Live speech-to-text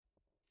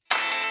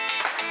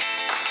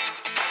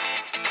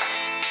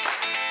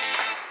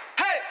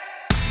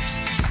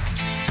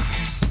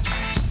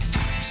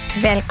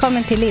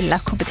Välkommen till Lilla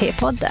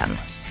KBT-podden.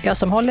 Jag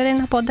som håller i den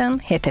här podden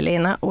heter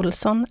Lena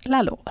Olsson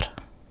Lalor.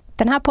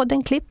 Den här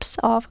podden klipps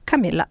av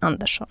Camilla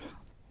Andersson.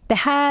 Det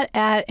här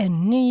är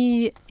en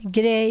ny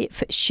grej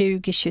för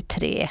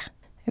 2023.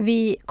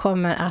 Vi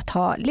kommer att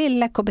ha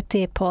Lilla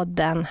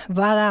KBT-podden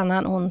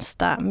varannan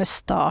onsdag med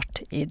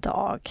start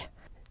idag.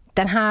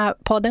 Den här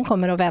podden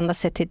kommer att vända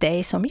sig till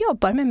dig som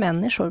jobbar med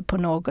människor på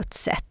något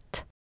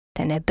sätt.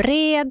 Den är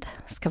bred,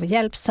 ska vara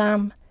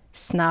hjälpsam,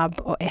 snabb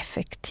och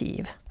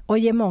effektiv och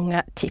ge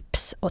många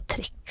tips och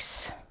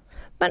tricks.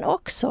 Men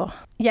också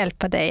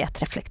hjälpa dig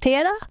att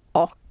reflektera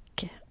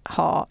och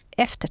ha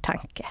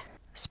eftertanke.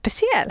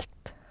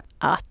 Speciellt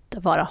att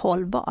vara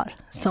hållbar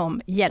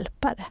som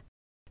hjälpare.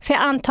 För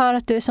jag antar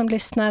att du som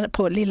lyssnar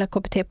på Lilla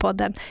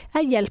KBT-podden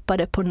är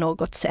hjälpare på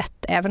något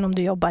sätt. Även om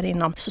du jobbar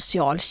inom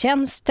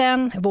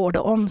socialtjänsten, vård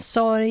och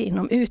omsorg,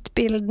 inom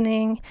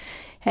utbildning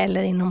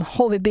eller inom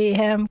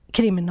HVB-hem,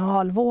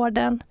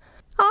 kriminalvården.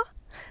 Ja,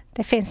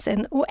 det finns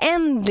en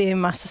oändlig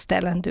massa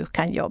ställen du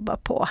kan jobba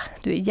på.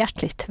 Du är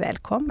hjärtligt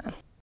välkommen.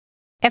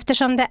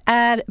 Eftersom det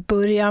är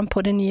början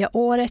på det nya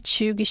året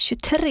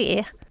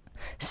 2023,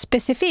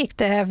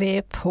 specifikt är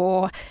vi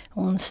på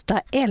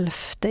onsdag 11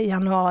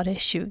 januari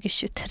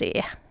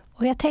 2023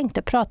 och jag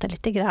tänkte prata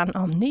lite grann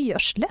om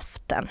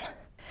nyårslöften.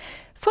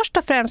 Först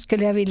och främst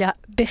skulle jag vilja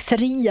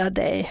befria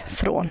dig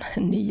från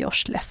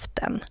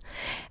nyårslöften.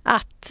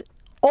 Att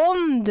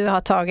om du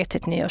har tagit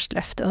ett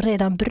nyårslöfte och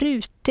redan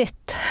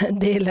brutit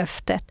det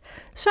löftet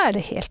så är det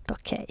helt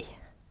okej.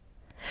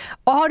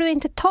 Och har du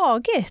inte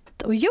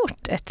tagit och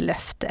gjort ett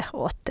löfte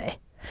åt dig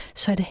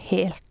så är det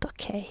helt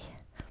okej.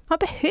 Man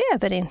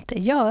behöver inte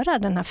göra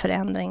den här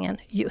förändringen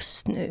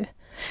just nu.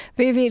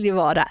 Vi vill ju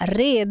vara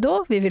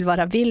redo, vi vill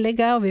vara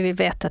villiga och vi vill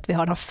veta att vi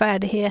har de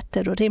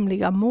färdigheter och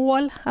rimliga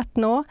mål att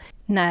nå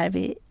när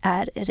vi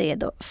är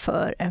redo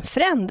för en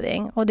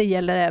förändring. Och det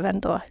gäller även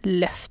då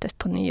löftet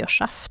på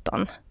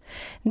nyårsafton.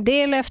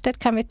 Det löftet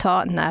kan vi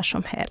ta när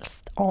som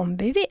helst om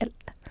vi vill.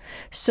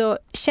 Så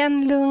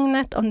känn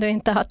lugnet om du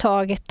inte har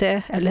tagit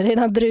det eller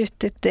redan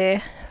brutit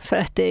det för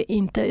att det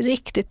inte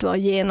riktigt var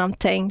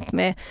genomtänkt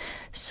med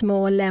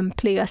små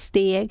lämpliga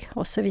steg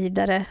och så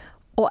vidare.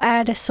 Och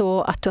är det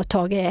så att du har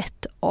tagit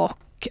ett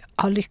och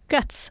har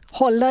lyckats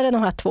hålla det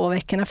de här 2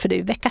 veckorna, för du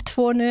är vecka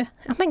 2 nu,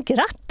 ja men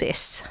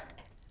grattis!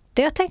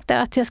 Det jag tänkte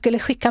att jag skulle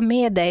skicka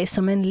med dig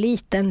som en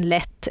liten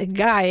lätt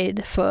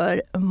guide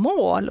för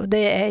mål, och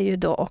det är ju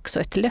då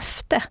också ett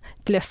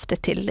löfte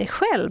till dig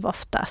själv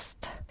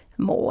oftast.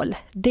 Mål,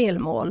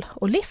 delmål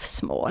och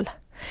livsmål.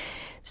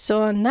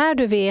 Så när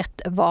du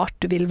vet vart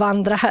du vill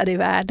vandra här i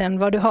världen,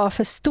 vad du har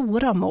för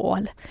stora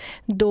mål,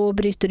 då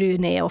bryter du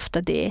ner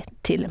ofta det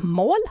till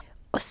mål.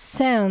 Och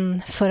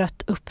sen för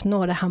att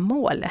uppnå det här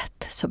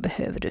målet så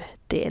behöver du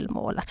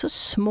delmål, alltså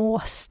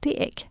små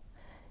steg.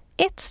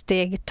 Ett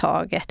steg i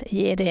taget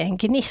ger dig en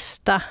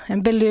gnista,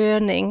 en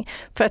belöning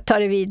för att ta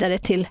dig vidare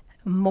till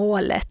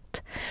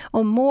målet.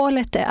 Och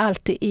målet är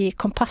alltid i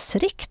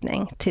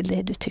kompassriktning till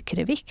det du tycker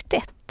är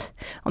viktigt.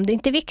 Om det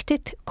inte är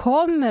viktigt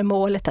kommer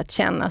målet att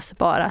kännas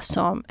bara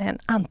som en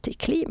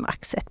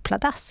antiklimax, ett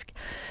pladask.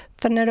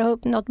 För när du har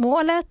uppnått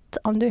målet,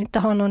 om du inte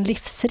har någon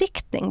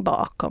livsriktning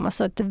bakom,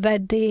 alltså ett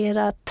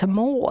värderat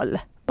mål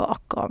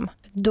bakom,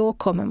 då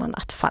kommer man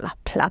att falla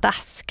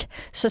pladask.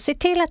 Så se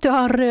till att du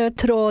har en röd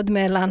tråd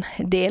mellan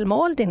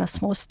delmål, dina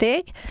små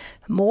steg,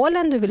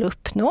 målen du vill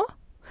uppnå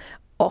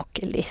och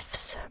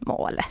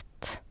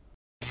livsmålet.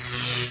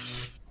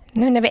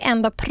 Nu när vi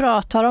ändå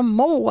pratar om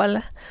mål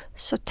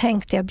så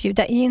tänkte jag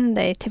bjuda in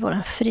dig till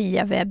vår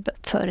fria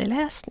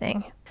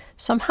webbföreläsning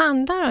som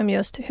handlar om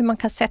just hur man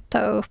kan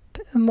sätta upp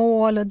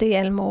mål och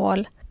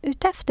delmål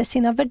utefter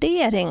sina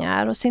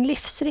värderingar och sin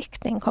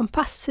livsriktning,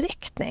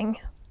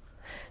 kompassriktning.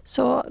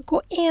 Så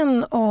gå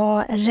in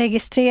och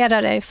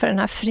registrera dig för den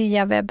här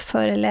fria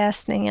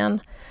webbföreläsningen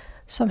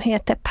som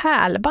heter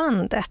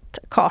Pärlbandet,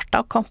 karta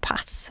och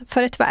kompass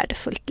för ett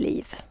värdefullt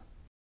liv.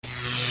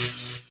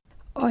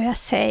 Och jag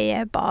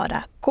säger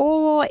bara,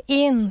 gå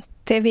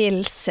inte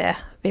vilse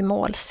vid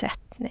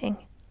målsättning,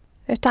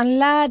 utan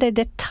lär dig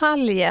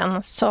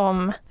detaljen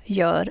som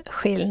gör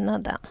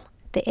skillnaden.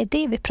 Det är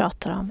det vi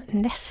pratar om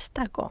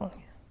nästa gång.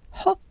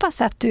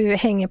 Hoppas att du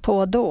hänger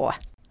på då.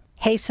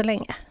 Hej så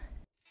länge!